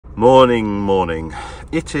Morning.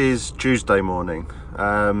 It is Tuesday morning.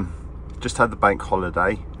 Just had the bank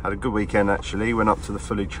holiday. Had a good weekend actually. Went up to the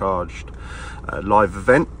fully charged live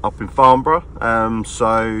event up in Farnborough.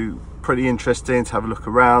 So pretty interesting to have a look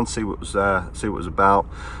around, see what was about.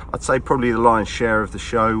 I'd say probably the lion's share of the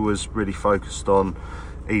show was really focused on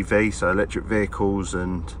EV, so electric vehicles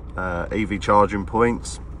and EV charging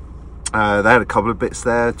points. They had a couple of bits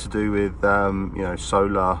there to do with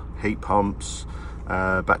solar, heat pumps,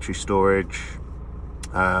 battery storage,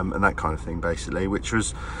 and that kind of thing, basically, which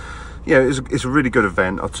was, it's a really good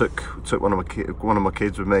event. I took one of my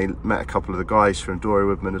kids with me, met a couple of the guys from Dore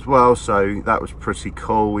Woodman as well, so that was pretty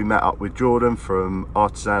cool. We met up with Jordan from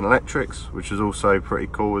Artisan Electrics, which was also pretty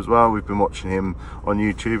cool as well. We've been watching him on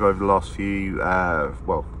YouTube over the last few,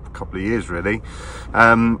 couple of years really.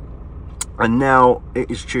 And now it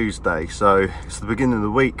is Tuesday, so it's the beginning of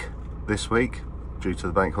the week this week due to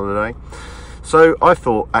the bank holiday. So I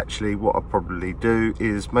thought actually what I'd probably do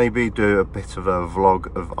is maybe do a bit of a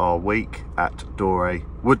vlog of our week at Dore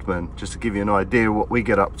Woodman, just to give you an idea what we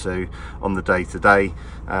get up to on the day-to-day,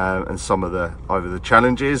 and some of either the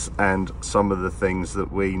challenges and some of the things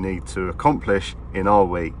that we need to accomplish in our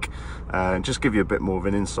week, and just give you a bit more of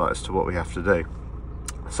an insight as to what we have to do.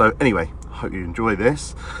 So anyway, I hope you enjoy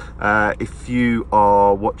this. If you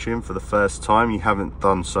are watching for the first time, you haven't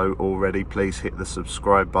done so already, please hit the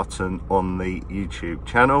subscribe button on the YouTube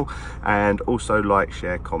channel, and also like,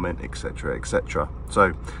 share, comment, etc, etc.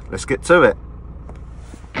 So let's get to it.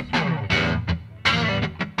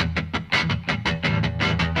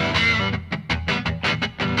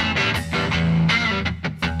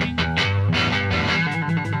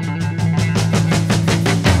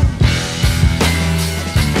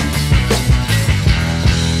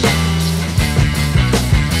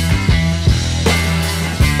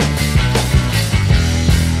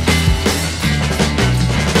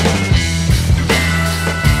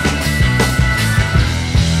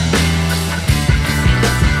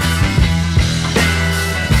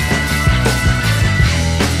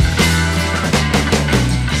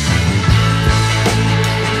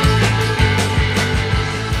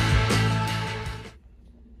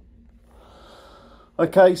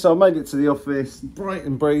 Okay, so I made it to the office, bright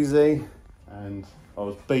and breezy, and I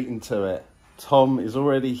was beaten to it. Tom is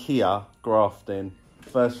already here, grafting,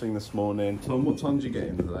 first thing this morning. Tom, what time did you get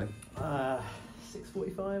in today?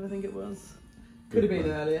 6:45, I think it was. Could have been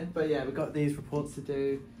earlier, but yeah, we've got these reports to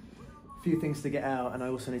do, a few things to get out, and I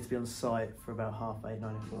also need to be on site for about 8:30,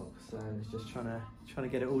 9 o'clock. So it's just trying to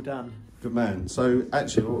get it all done. Good man. So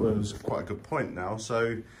actually, what was quite a good point now.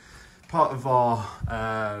 So part of our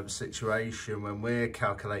situation when we're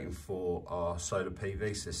calculating for our solar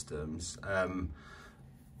PV systems,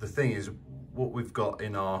 the thing is, what we've got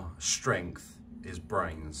in our strength is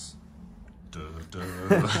brains.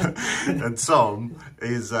 And Tom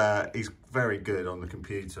is he's very good on the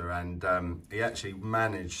computer, and he actually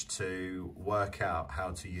managed to work out how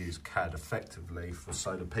to use CAD effectively for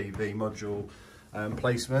solar PV module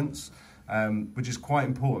placements. Which is quite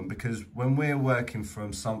important, because when we're working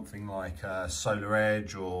from something like Solar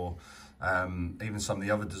Edge or even some of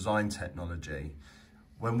the other design technology,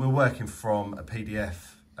 when we're working from a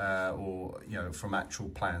PDF or from actual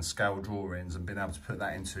plan scale drawings and being able to put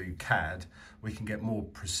that into CAD, we can get more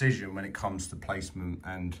precision when it comes to placement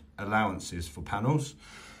and allowances for panels.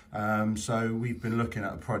 So we've been looking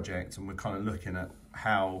at a project, and we're kind of looking at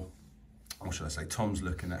how, or should I say, Tom's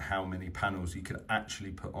looking at how many panels you could actually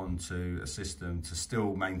put onto a system to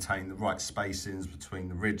still maintain the right spacings between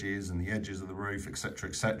the ridges and the edges of the roof, etc,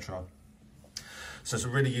 etc. So it's a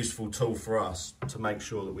really useful tool for us to make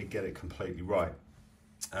sure that we get it completely right.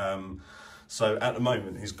 So at the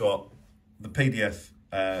moment, he's got the PDF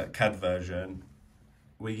CAD version.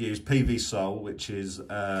 We use PV Sol, which is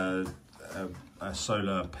a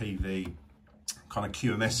solar PV kind of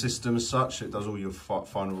QMS system as such. It does all your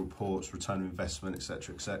final reports, return of investment,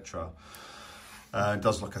 etc, etc. It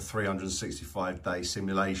does like a 365-day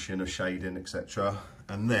simulation of shading, etc.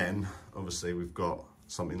 And then obviously we've got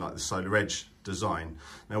something like the Solar Edge design.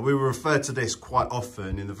 Now, we will refer to this quite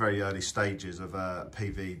often in the very early stages of a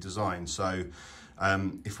PV design. So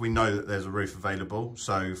if we know that there's a roof available,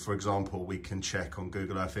 so for example, we can check on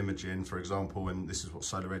Google Earth imaging, for example, and this is what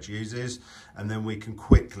Solar Edge uses, and then we can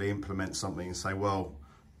quickly implement something and say, well,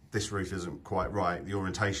 this roof isn't quite right, the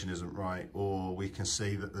orientation isn't right, or we can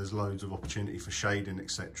see that there's loads of opportunity for shading,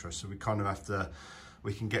 etc. So we kind of have to,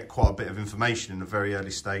 we can get quite a bit of information in the very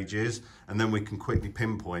early stages, and then we can quickly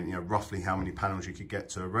pinpoint, roughly how many panels you could get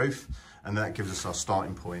to a roof, and that gives us our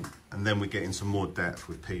starting point. And then we get into more depth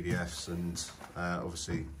with PDFs and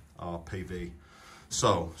obviously our PV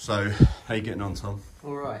So how you getting on, Tom?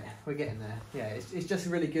 All right, we're getting there. Yeah, it's just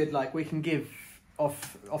really good. Like, we can give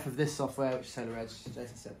off of this software, which is Solar Edge,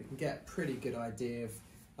 Jason said, we can get a pretty good idea of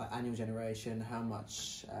like annual generation, how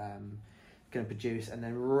much going to produce, and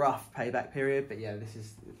then rough payback period. But yeah, this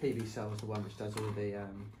is PV Cell is the one which does all the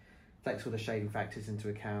takes all the shading factors into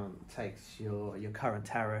account, takes your current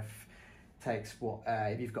tariff, takes what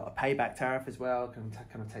if you've got a payback tariff as well, can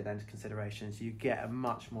kind of take that into consideration. So you get a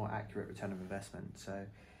much more accurate return of investment. So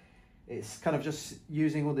it's kind of just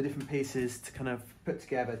using all the different pieces to kind of put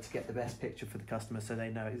together to get the best picture for the customer, so they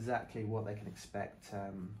know exactly what they can expect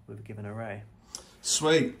with a given array.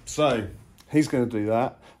 Sweet. So he's going to do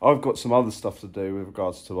that. I've got some other stuff to do with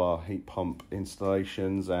regards to our heat pump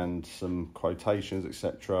installations and some quotations,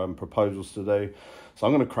 etc., and proposals to do. So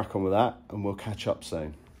I'm going to crack on with that, and we'll catch up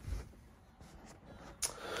soon.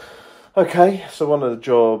 Okay, so one of the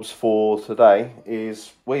jobs for today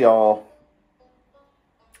is we are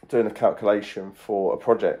doing a calculation for a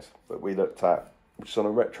project that we looked at, which is on a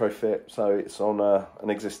retrofit, so it's on an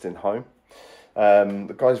existing home.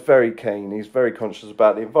 The guy's very keen, he's very conscious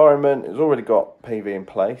about the environment, he's already got PV in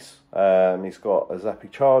place, he's got a Zappi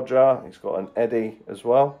charger, he's got an Eddy as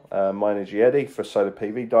well, Meinergy Eddy for solar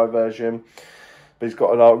PV diversion, but he's got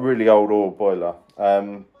a really old oil boiler,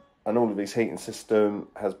 and all of his heating system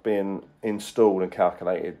has been installed and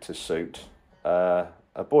calculated to suit a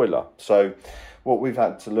boiler. So what we've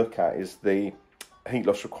had to look at is the heat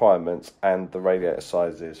loss requirements and the radiator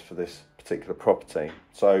sizes for this particular property.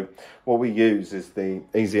 So what we use is the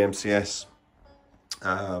EasyMCS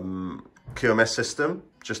QMS system,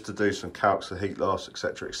 just to do some calcs of heat loss,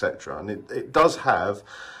 etc., etc. And it does have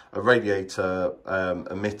a radiator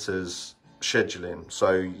emitters scheduling,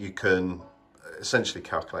 so you can essentially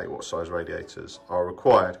calculate what size radiators are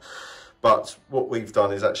required. But what we've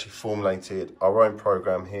done is actually formulated our own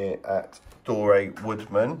program here at Dore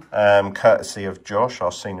Woodman, courtesy of Josh,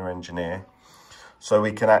 our senior engineer, so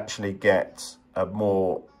we can actually get a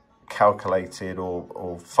more calculated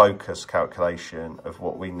or focused calculation of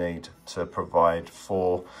what we need to provide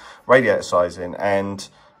for radiator sizing. And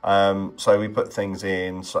so we put things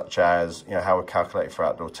in such as, you know, how we calculate for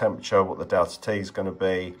outdoor temperature, what the delta T is going to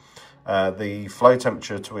be, the flow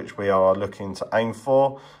temperature to which we are looking to aim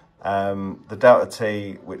for, the delta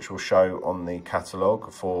T, which will show on the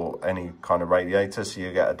catalogue for any kind of radiator. So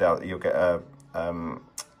you get a delta, you'll get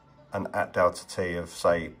an at delta T of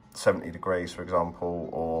say 70 degrees, for example,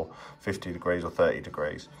 or 50 degrees or 30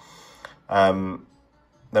 degrees.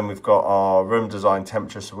 Then we've got our room design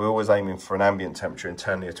temperature, so we're always aiming for an ambient temperature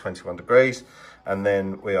internally of 21 degrees, and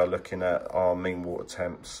then we are looking at our mean water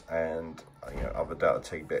temps and, you know, other delta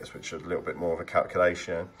T bits, which are a little bit more of a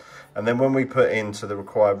calculation. And then when we put into the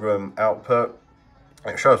required room output,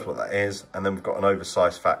 it shows what that is, and then we've got an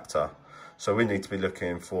oversize factor. So we need to be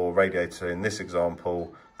looking for a radiator in this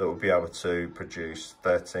example that will be able to produce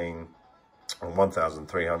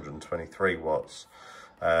 1,323 watts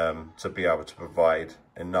to be able to provide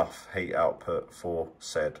enough heat output for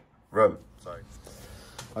said room.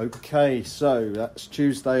 Okay, so that's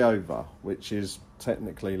Tuesday over, which is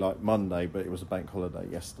technically like Monday, but it was a bank holiday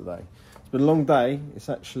yesterday. It's been a long day. It's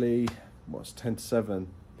actually, what's 10 to 7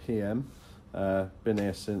 p.m. Been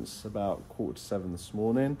here since about 6:45 this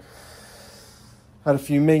morning. Had a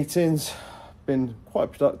few meetings, been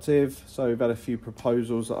quite productive. So we've had a few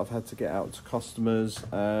proposals that I've had to get out to customers,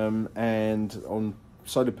 and on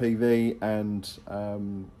solar PV and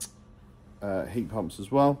heat pumps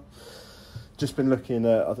as well. Just been looking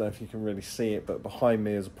at, I don't know if you can really see it, but behind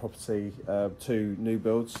me is a property, 2 new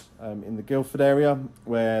builds in the Guildford area,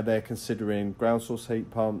 where they're considering ground source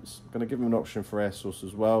heat pumps. I'm going to give them an option for air source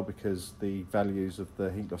as well, because the values of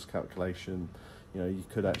the heat loss calculation, you know, you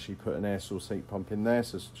could actually put an air source heat pump in there.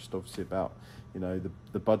 So it's just obviously about, you know,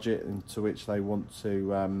 the budget into which they want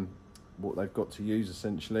to, what they've got to use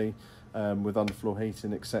essentially, with underfloor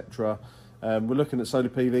heating, etc. We're looking at solar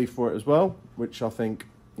PV for it as well, which I think,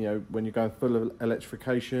 you know, when you're going full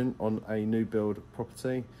electrification on a new build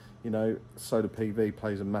property, you know, solar PV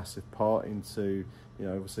plays a massive part into, you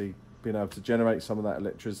know, obviously being able to generate some of that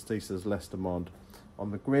electricity, so there's less demand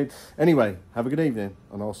on the grid. Anyway, have a good evening,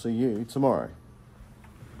 and I'll see you tomorrow.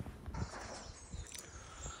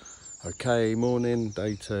 Okay, morning,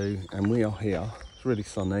 day 2, and we are here. It's really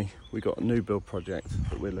sunny. We've got a new build project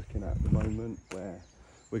that we're looking at the moment, where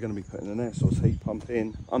we're going to be putting an air source heat pump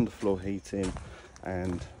in, underfloor heating,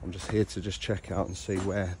 and I'm just here to just check out and see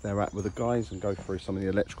where they're at with the guys and go through some of the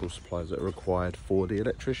electrical supplies that are required for the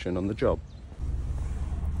electrician on the job.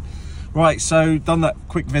 Right, so done that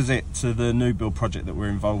quick visit to the new build project that we're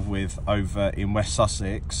involved with over in West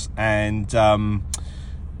Sussex, and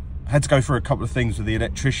had to go through a couple of things with the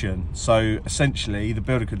electrician. So essentially the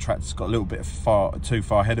building contractors got a little bit too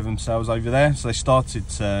far ahead of themselves over there, so they started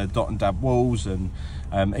to dot and dab walls and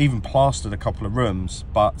even plastered a couple of rooms,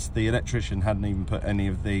 but the electrician hadn't even put any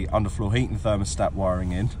of the underfloor heating thermostat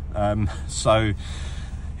wiring in. So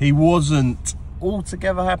he wasn't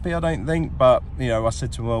altogether happy, I don't think, but you know, I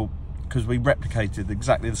said to him, well, because we replicated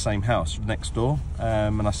exactly the same house next door,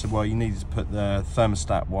 and I said, well, you needed to put the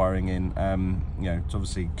thermostat wiring in, you know, to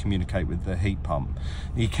obviously communicate with the heat pump.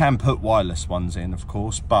 You can put wireless ones in, of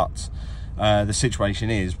course, but the situation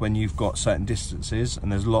is when you've got certain distances,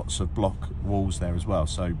 and there's lots of block walls there as well,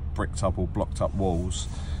 so bricked up or blocked up walls,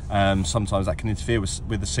 sometimes that can interfere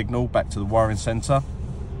with the signal back to the wiring centre,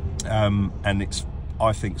 and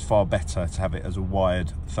I think it's far better to have it as a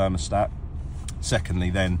wired thermostat. Secondly,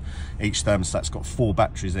 then each thermostat's got 4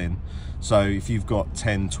 batteries in, so if you've got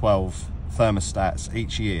 10, 12 thermostats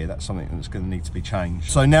each year, that's something that's going to need to be changed.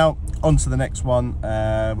 So now on to the next one.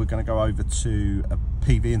 We're going to go over to a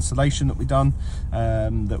PV installation that we done,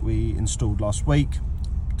 that we installed last week,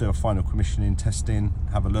 do a final commissioning, testing,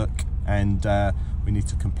 have a look, and we need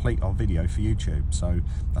to complete our video for YouTube, so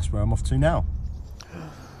that's where I'm off to now.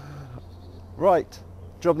 Right,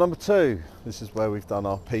 job number 2. This is where we've done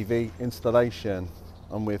our PV installation.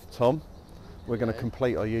 I'm with Tom. We're going to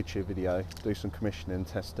complete our YouTube video, do some commissioning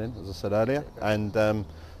testing, as I said earlier, and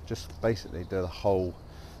just basically do the whole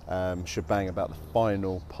shebang about the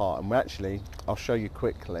final part. And I'll show you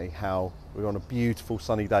quickly how we're on a beautiful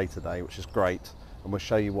sunny day today, which is great, and we'll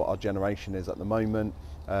show you what our generation is at the moment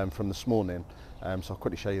from this morning. So I'll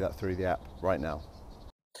quickly show you that through the app right now.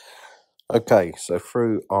 Okay, so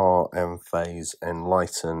through our Enphase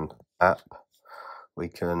Enlighten app, we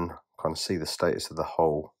can kind of see the status of the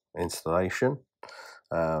whole installation,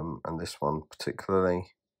 and this one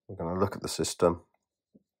particularly. We're going to look at the system,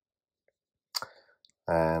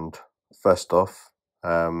 and first off, we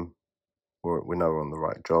know we're on the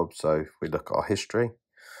right job. So if we look at our history,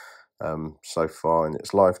 so far in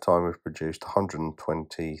its lifetime we've produced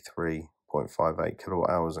 123.58 kilowatt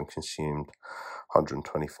hours and consumed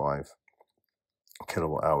 125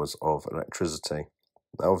 kilowatt hours of electricity.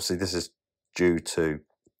 Now obviously this is due to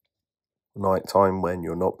night time when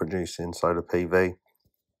you're not producing solar PV,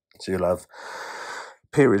 so you'll have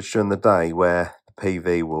periods during the day where the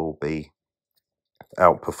PV will be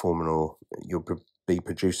outperforming, or you'll be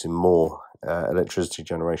producing more electricity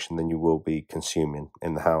generation than you will be consuming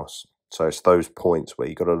in the house. So it's those points where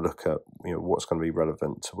you've got to look at, you know, what's going to be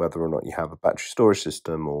relevant to whether or not you have a battery storage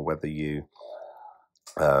system, or whether you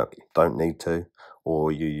don't need to,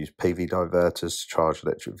 or you use PV diverters to charge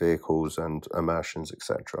electric vehicles and immersions,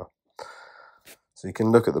 etc. So you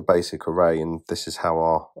can look at the basic array, and this is how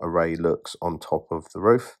our array looks on top of the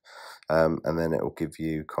roof, and then it will give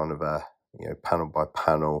you kind of a, you know, panel by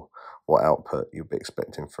panel what output you'll be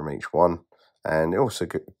expecting from each one, and it also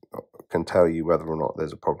can tell you whether or not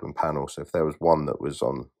there's a problem panel. So if there was one that was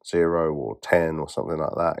on 0 or 10 or something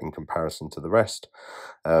like that in comparison to the rest,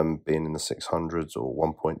 being in the 600s or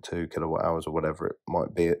 1.2 kilowatt hours or whatever it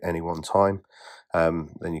might be at any one time,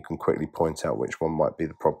 then you can quickly point out which one might be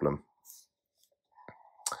the problem.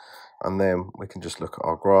 And then we can just look at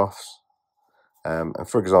our graphs, and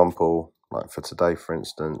for example, like for today, for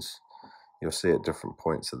instance, you'll see at different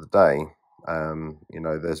points of the day, you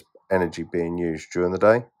know, there's energy being used during the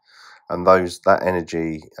day, and that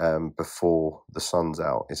energy before the sun's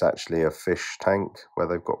out is actually a fish tank where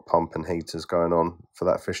they've got pump and heaters going on for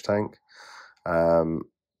that fish tank.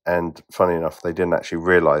 And funny enough, they didn't actually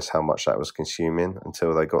realise how much that was consuming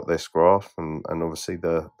until they got this graph, and obviously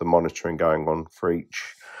the monitoring going on for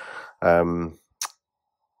each, the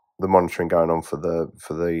monitoring going on for the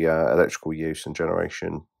electrical use and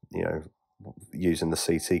generation, you know, using the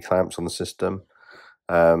CT clamps on the system.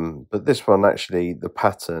 But this one, actually, the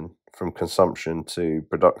pattern from consumption to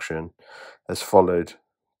production has followed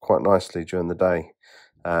quite nicely during the day.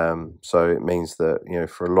 So it means that, you know,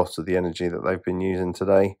 for a lot of the energy that they've been using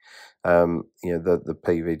today, you know, the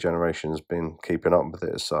PV generation has been keeping up with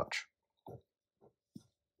it as such.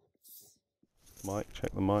 Mic,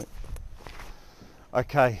 check the mic.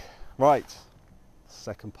 Okay, right.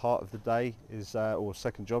 Second part of the day is, or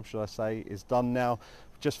second job should I say, is done now.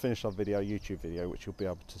 We've just finished our YouTube video, which you'll be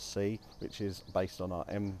able to see, which is based on our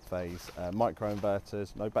Enphase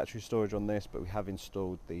microinverters. No battery storage on this, but we have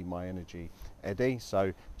installed the My Energy Eddy,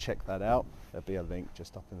 so check that out. There'll be a link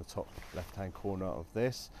just up in the top left hand corner of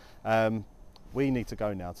this. We need to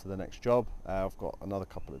go now to the next job. I've got another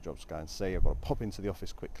couple of jobs to go and see. I've got to pop into the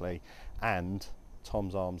office quickly and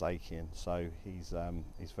Tom's arm's aching, so he's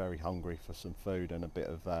very hungry for some food and a bit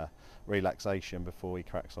of relaxation before he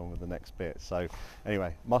cracks on with the next bit. So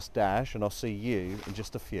anyway, must dash, and I'll see you in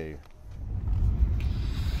just a few.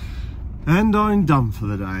 And I'm done for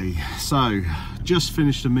the day. So just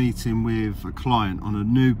finished a meeting with a client on a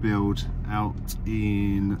new build out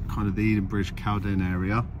in kind of the Edenbridge Cowden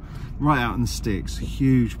area, right out in the sticks.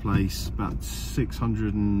 Huge place, about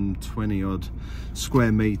 620 odd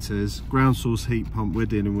square meters. Ground source heat pump we're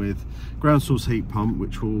dealing with. Ground source heat pump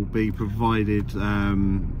which will be provided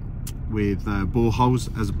with boreholes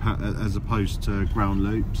as opposed to ground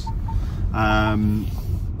loops.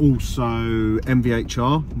 Also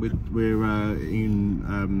MVHR,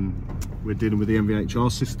 we're dealing with the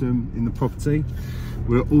MVHR system in the property.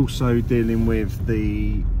 We're also dealing with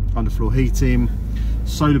the underfloor heating,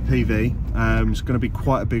 solar PV. It's going to be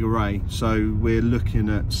quite a big array, so we're looking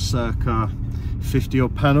at circa 50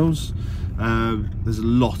 odd panels. There's a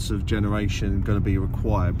lot of generation going to be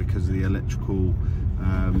required because of the electrical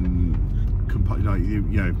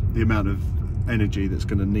the amount of energy that's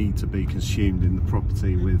going to need to be consumed in the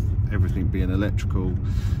property with everything being electrical.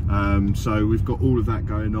 So we've got all of that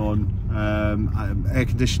going on. Air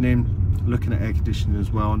conditioning, looking at air conditioning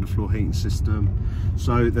as well, underfloor heating system.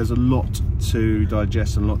 So there's a lot to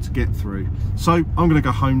digest and a lot to get through. So I'm going to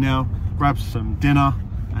go home now, grab some dinner,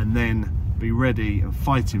 and then be ready and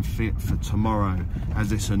fighting fit for tomorrow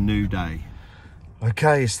as it's a new day.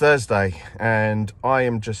 Okay, it's Thursday and I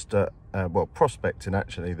am just well, prospecting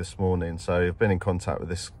actually this morning. So I've been in contact with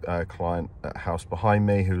this client at house behind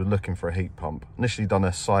me who are looking for a heat pump. Initially done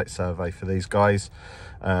a site survey for these guys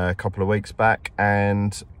a couple of weeks back,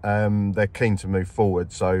 and they're keen to move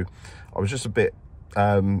forward. So I was just a bit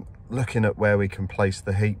looking at where we can place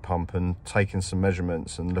the heat pump and taking some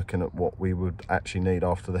measurements and looking at what we would actually need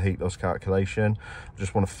after the heat loss calculation. I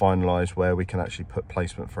just want to finalise where we can actually put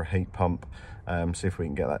placement for a heat pump, see if we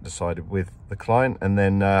can get that decided with the client, and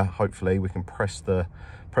then hopefully we can press the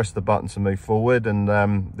button to move forward,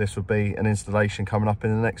 and this will be an installation coming up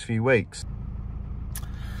in the next few weeks.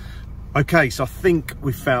 Okay, so I think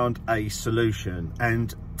we found a solution,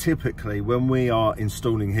 and typically when we are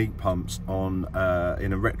installing heat pumps on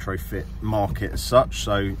in a retrofit market as such,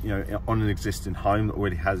 so you know, on an existing home that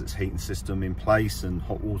already has its heating system in place and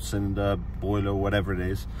hot water cylinder, boiler, whatever it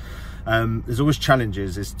is, there's always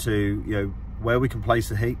challenges as to, you know, where we can place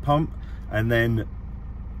the heat pump, and then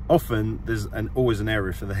often there's always an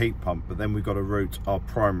area for the heat pump, but then we've got to route our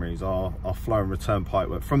primaries, our flow and return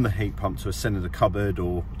pipework from the heat pump to a centre of the cupboard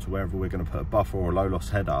or to wherever we're going to put a buffer or a low loss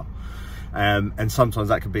header. And sometimes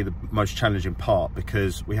that can be the most challenging part,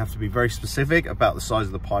 because we have to be very specific about the size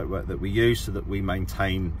of the pipework that we use so that we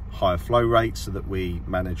maintain higher flow rates, so that we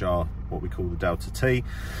manage our what we call the delta T,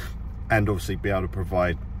 and obviously be able to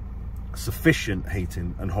provide sufficient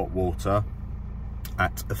heating and hot water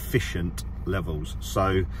at efficient levels.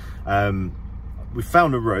 So we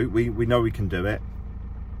found a route. We know we can do it.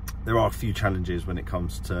 There are a few challenges when it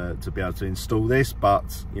comes to be able to install this,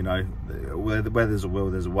 but you know, where there's a will,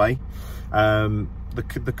 there's a way.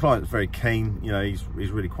 The client's very keen. You know, he's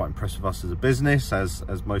really quite impressed with us as a business, as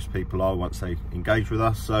most people are once they engage with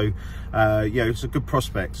us. So yeah, it's a good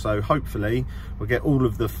prospect. So hopefully we'll get all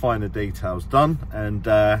of the finer details done, and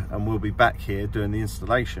we'll be back here doing the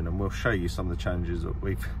installation, and we'll show you some of the challenges that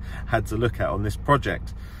we've had to look at on this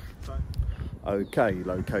project. Okay,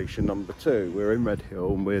 location number 2. We're in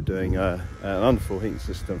Redhill and we're doing an underfloor heating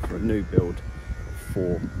system for a new build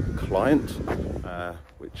for the client,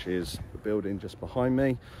 which is the building just behind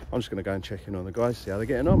me. I'm just going to go and check in on the guys, see how they're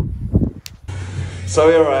getting on.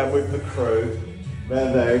 So here I am with the crew.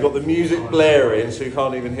 Down there, we've got the music blaring so you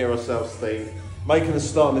can't even hear ourselves think. Making a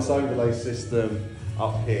start on this overlay system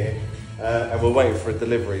up here. And we're waiting for a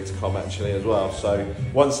delivery to come actually as well. So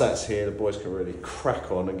once that's here, the boys can really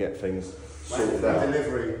crack on and get things sorted out.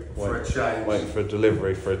 Waiting for a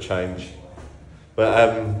delivery for a change.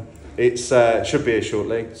 But it should be here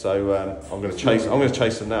shortly. So I'm going to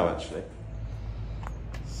chase them now actually.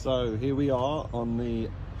 So here we are on the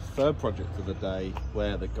third project of the day,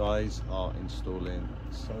 where the guys are installing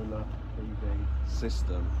the solar PV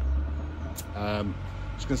system.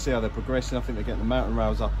 Just going to see how they're progressing. I think they're getting the mountain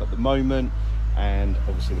rails up at the moment, and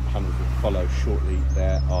obviously the panels will follow shortly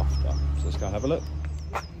thereafter. So let's go and have a look.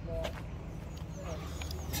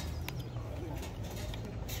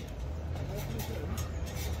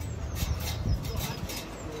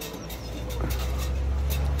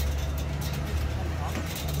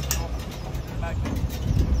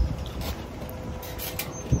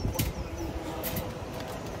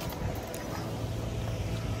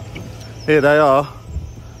 Here they are,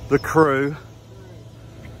 the crew.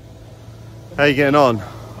 How you getting on? Doing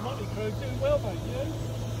well, mate,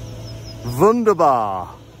 you? Wunderbar.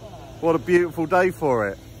 What a beautiful day for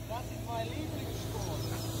it. That is my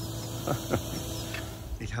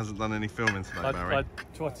Lieblingssport. He hasn't done any filming today, Barry. I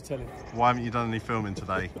tried to tell him. Why haven't you done any filming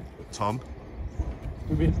today, Tom?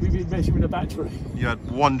 We've been measuring the battery. You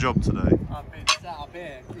had one job to do. I've been sat up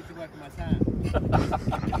here, need to work on my tan.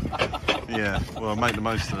 Yeah, well, make the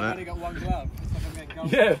most of I've only it. got one glove.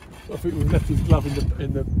 Yeah, I think we've left his glove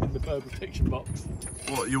in the bird protection box.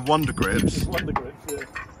 What, your Wonder Grips? Wonder grips, yeah.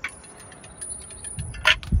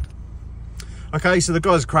 Okay, so the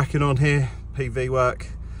guys are cracking on here, PV work.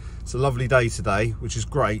 It's a lovely day today, which is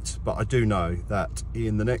great, but I do know that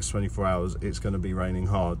in the next 24 hours, it's going to be raining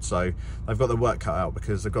hard. So they've got their work cut out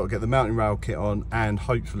because they've got to get the mountain rail kit on and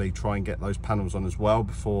hopefully try and get those panels on as well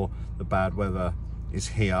before the bad weather is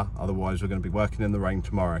here. Otherwise, we're going to be working in the rain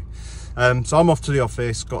tomorrow. So I'm off to the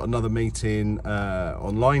office, got another meeting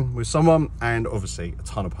online with someone, and obviously a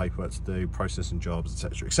ton of paperwork to do, processing jobs,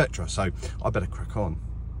 etc, etc. So I better crack on.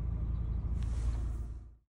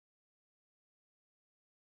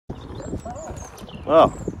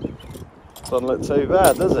 Well, doesn't look too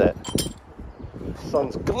bad, does it? The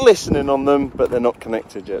sun's glistening on them, but they're not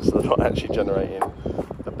connected yet, so they're not actually generating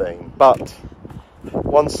the beam. But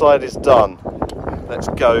one side is done. Let's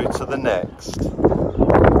go to the next.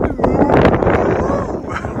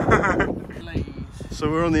 So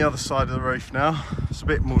we're on the other side of the roof now. It's a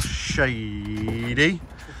bit more shady.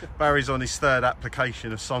 Barry's on his third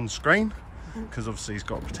application of sunscreen because obviously he's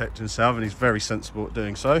got to protect himself, and he's very sensible at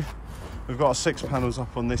doing so. We've got our 6 panels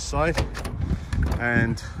up on this side,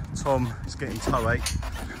 and Tom is getting toe ache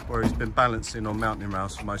where he's been balancing on mounting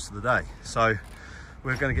rails for most of the day. So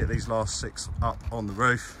we're going to get these last 6 up on the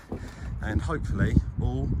roof, and hopefully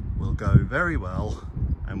all will go very well,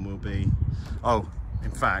 and we'll be, oh,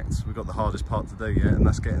 in fact, we've got the hardest part to do yet, and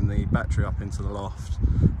that's getting the battery up into the loft,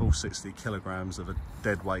 all 60 kilograms of a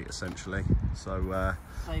dead weight essentially. So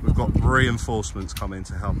we've got reinforcements coming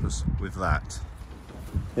to help us with that.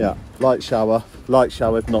 Yeah, light shower, not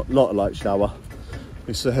a light shower,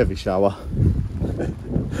 it's a heavy shower.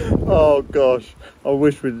 Oh gosh, I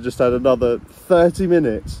wish we'd just had another 30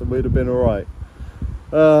 minutes and we'd have been all right.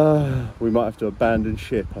 We might have to abandon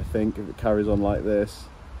ship, I think, if it carries on like this.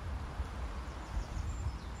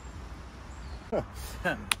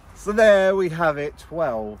 So there we have it,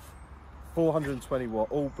 12 420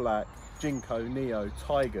 watt all black Jinko Neo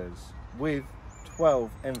Tigers with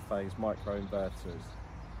 12 Enphase microinverters,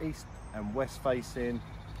 east and west facing.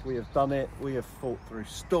 We have done it. We have fought through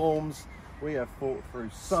storms, we have fought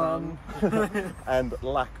through sun and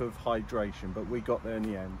lack of hydration, but we got there in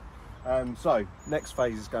the end. So next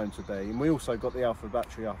phase is going to be, and we also got the alpha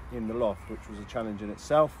battery up in the loft, which was a challenge in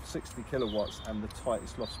itself, 60 kilowatts and the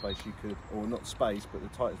tightest loft space you could, or not space, but the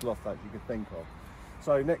tightest loft that you could think of.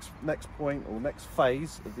 So next point, or next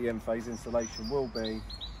phase of the Enphase installation will be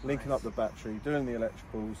linking up the battery, doing the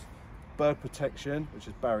electricals, bird protection, which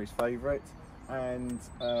is Barry's favourite, and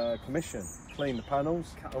commission, clean the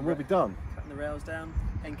panels, and we'll be done. Cutting the rails down,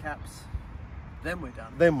 end caps, then we're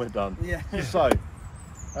done. Then we're done. Yeah. So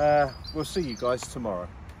we'll see you guys tomorrow.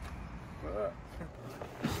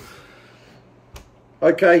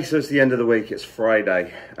 Okay, so it's the end of the week, it's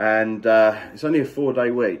Friday, and it's only a 4-day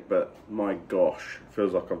week, but my gosh, it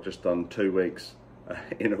feels like I've just done 2 weeks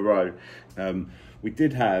in a row. We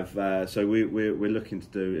did have, so we're looking to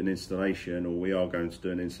do an installation, or we are going to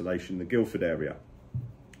do an installation in the Guildford area,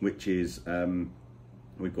 which is,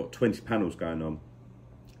 we've got 20 panels going on,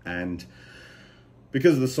 and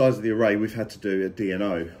because of the size of the array, we've had to do a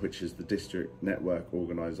DNO, which is the District Network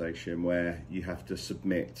Organisation, where you have to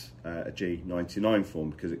submit a G99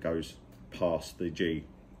 form because it goes past the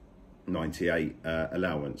G98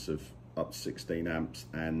 allowance of up to 16 amps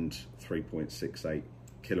and 3.68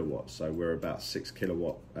 kilowatts. So we're about 6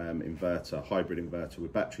 kilowatt inverter, hybrid inverter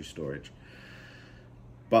with battery storage.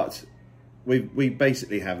 But we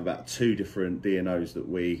basically have about 2 different DNOs that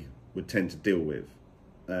we would tend to deal with.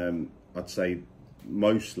 I'd say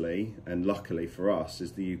mostly, and luckily for us,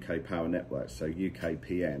 is the UK Power Network, so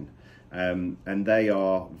UKPN, and they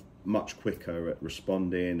are much quicker at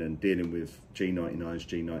responding and dealing with G99s,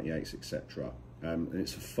 G98s, etc. And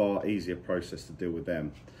it's a far easier process to deal with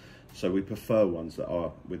them. So we prefer ones that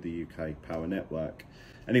are with the UK Power Network.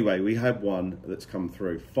 Anyway, we had one that's come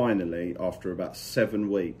through finally after about 7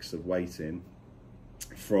 weeks of waiting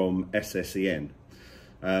from SSEN,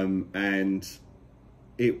 and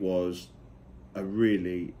it was a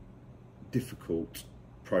really difficult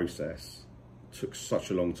process. It took such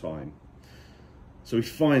a long time. So we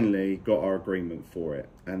finally got our agreement for it,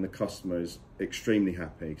 and the customer is extremely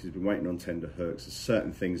happy because he's been waiting on tender hooks. There's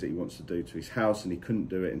certain things that he wants to do to his house, and he couldn't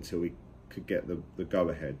do it until we could get the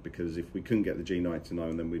go-ahead, because if we couldn't get the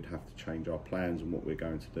G99, then we'd have to change our plans and what we're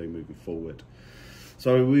going to do moving forward.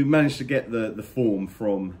 So we managed to get the form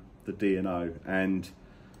from the D&O, and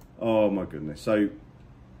oh my goodness, so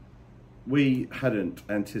we hadn't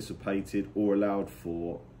anticipated or allowed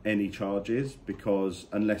for any charges, because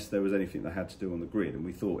unless there was anything they had to do on the grid, and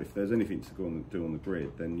we thought if there's anything to do on the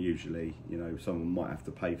grid, then usually, you know, someone might have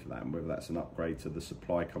to pay for that, and whether that's an upgrade to the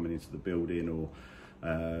supply coming into the building or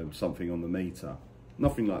something on the meter.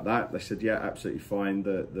 Nothing like that. They said, yeah, absolutely fine.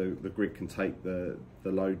 The grid can take the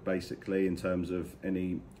load basically in terms of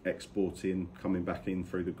any exporting coming back in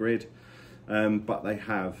through the grid. But they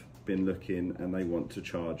have been looking, and they want to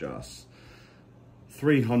charge us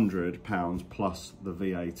 £300 plus the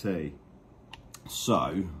VAT.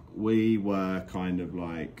 So we were kind of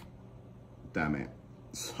like, damn it.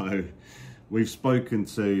 So we've spoken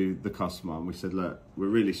to the customer and we said, look, we're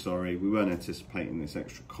really sorry, we weren't anticipating this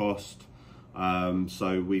extra cost.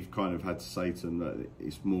 So we've kind of had to say to them that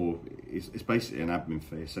it's basically an admin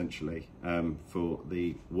fee essentially, for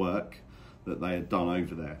the work that they had done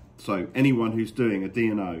over there. So anyone who's doing a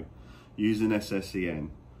D&O using SSEN,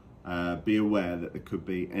 be aware that there could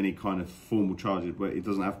be any kind of formal charges, where it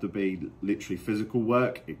doesn't have to be literally physical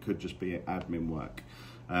work, it could just be admin work,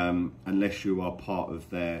 unless you are part of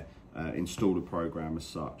their installer program as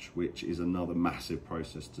such, which is another massive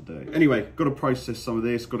process to do. Anyway, got to process some of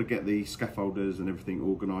this, got to get the scaffolders and everything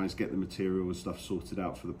organised, get the material and stuff sorted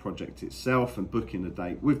out for the project itself, and booking a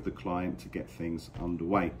date with the client to get things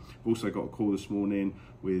underway. We've also got a call this morning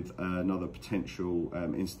with another potential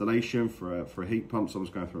installation for a heat pump. Someone's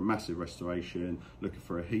going through a massive restoration, looking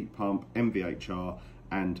for a heat pump, MVHR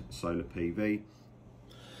and solar PV.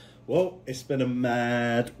 Well, it's been a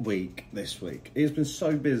mad week this week. It's been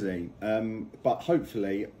so busy, but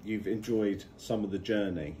hopefully you've enjoyed some of the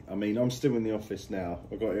journey. I mean, I'm still in the office now.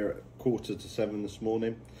 I got here at 6:45 this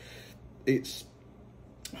morning. It's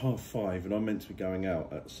 5:30 and I'm meant to be going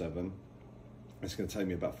out at 7. It's going to take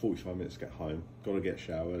me about 45 minutes to get home. Got to get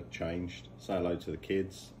showered, changed, say hello to the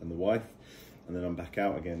kids and the wife, and then I'm back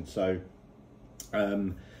out again. So,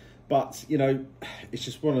 but you know, it's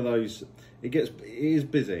just one of those. It is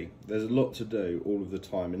busy. There's a lot to do all of the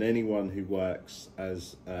time, and anyone who works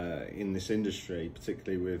as in this industry,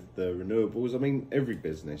 particularly with the renewables, I mean, every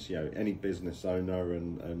business, you know, any business owner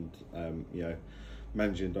and you know,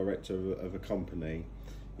 managing director of a company,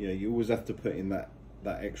 you know, you always have to put in that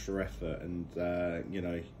extra effort, and you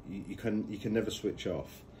know, you can never switch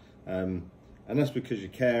off, and that's because you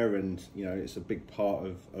care, and you know, it's a big part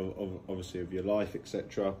of obviously of your life,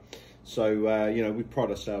 etc. So you know, we pride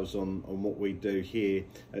ourselves on what we do here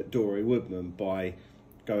at Dore Woodman by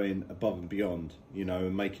going above and beyond, you know,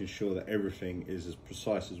 and making sure that everything is as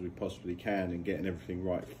precise as we possibly can, and getting everything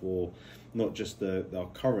right for not just our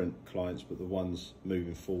current clients, but the ones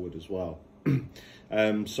moving forward as well.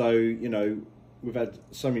 So you know, we've had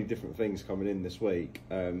so many different things coming in this week,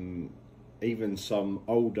 even some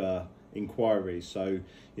older inquiries. So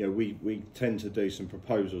you know, we tend to do some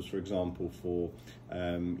proposals, for example, for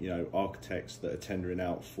you know, architects that are tendering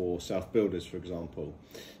out for South Builders, for example,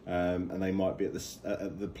 and they might be at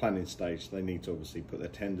the planning stage. So they need to obviously put their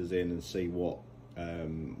tenders in and see what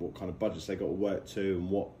kind of budgets they got to work to, and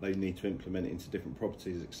what they need to implement into different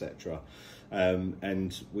properties, etc.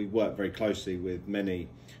 And we work very closely with many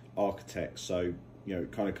architects, so you know,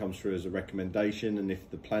 it kind of comes through as a recommendation, and if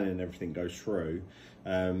the planning and everything goes through,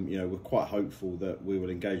 you know, we're quite hopeful that we will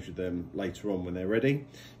engage with them later on when they're ready.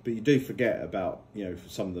 But you do forget about, you know,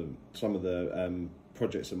 some of the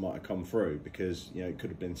projects that might have come through, because you know, it could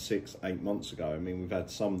have been 6-8 months ago. I mean, we've had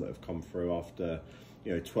some that have come through after,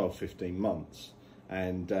 you know, 12-15 months,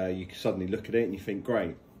 and you suddenly look at it and you think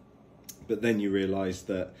great, but then you realise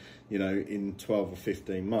that, you know, in 12 or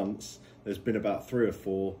 15 months there's been about 3 or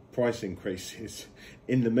 4 price increases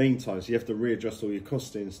in the meantime, so you have to readjust all your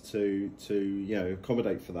costings to you know,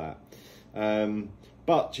 accommodate for that.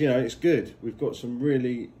 But you know, it's good. We've got some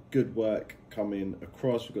really good work coming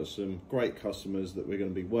across. We've got some great customers that we're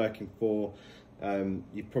going to be working for.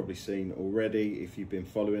 You've probably seen already, if you've been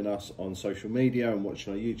following us on social media and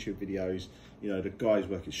watching our YouTube videos, you know, the guys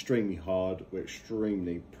work extremely hard. We're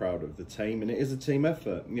extremely proud of the team, and it is a team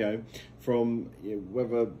effort, you know, from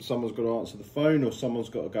whether someone's got to answer the phone, or someone's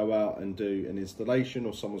got to go out and do an installation,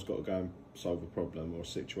 or someone's got to go and solve a problem or a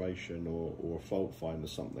situation, or a fault find or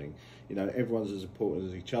something. You know, everyone's as important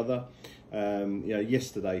as each other. You know,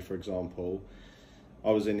 yesterday, for example,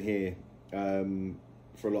 I was in here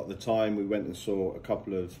for a lot of the time. We went and saw a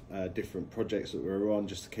couple of different projects that we were on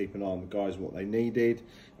just to keep an eye on the guys and what they needed.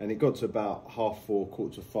 And it got to about 4:30,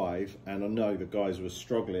 4:45, and I know the guys were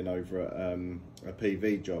struggling over a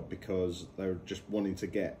PV job because they were just wanting to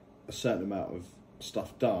get a certain amount of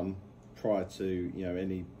stuff done prior to, you know,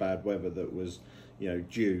 any bad weather that was, you know,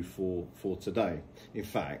 due for today. In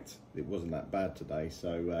fact, it wasn't that bad today,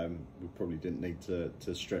 so we probably didn't need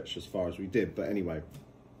to stretch as far as we did. But anyway,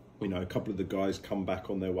 you know, a couple of the guys come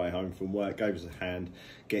back on their way home from work, gave us a hand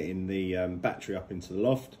getting the battery up into the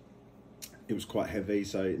loft. It was quite heavy,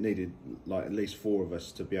 so it needed like at least 4 of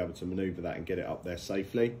us to be able to maneuver that and get it up there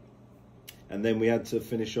safely. And then we had to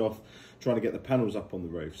finish off trying to get the panels up on the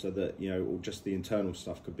roof so that, you know, just the internal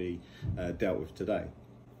stuff could be dealt with today.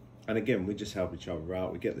 And again, we just help each other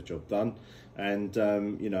out, we get the job done. And,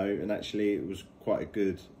 you know, and actually it was quite a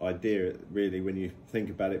good idea, really, when you think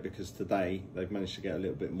about it, because today they've managed to get a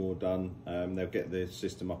little bit more done. They'll get the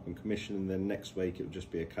system up and commissioned, and then next week it'll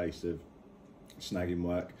just be a case of snagging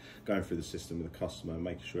work, going through the system with the customer,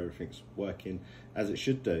 making sure everything's working as it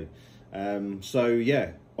should do. So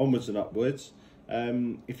yeah, onwards and upwards.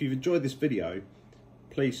 If you've enjoyed this video,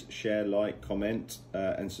 please share, like, comment,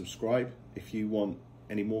 and subscribe if you want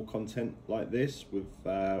any more content like this, with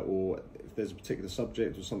or if there's a particular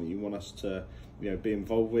subject or something you want us to, you know, be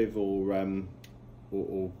involved with,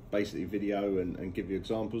 or basically video and give you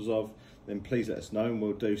examples of, then please let us know and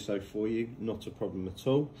we'll do so for you. Not a problem at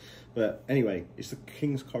all. But anyway, it's the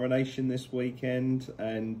King's coronation this weekend,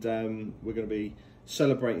 and we're going to be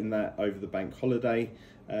celebrating that over the bank holiday,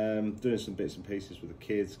 doing some bits and pieces with the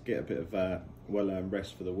kids, get a bit of well-earned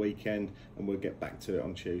rest for the weekend, and we'll get back to it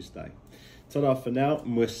on Tuesday. Ta-da for now,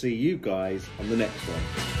 and we'll see you guys on the next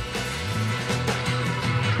one.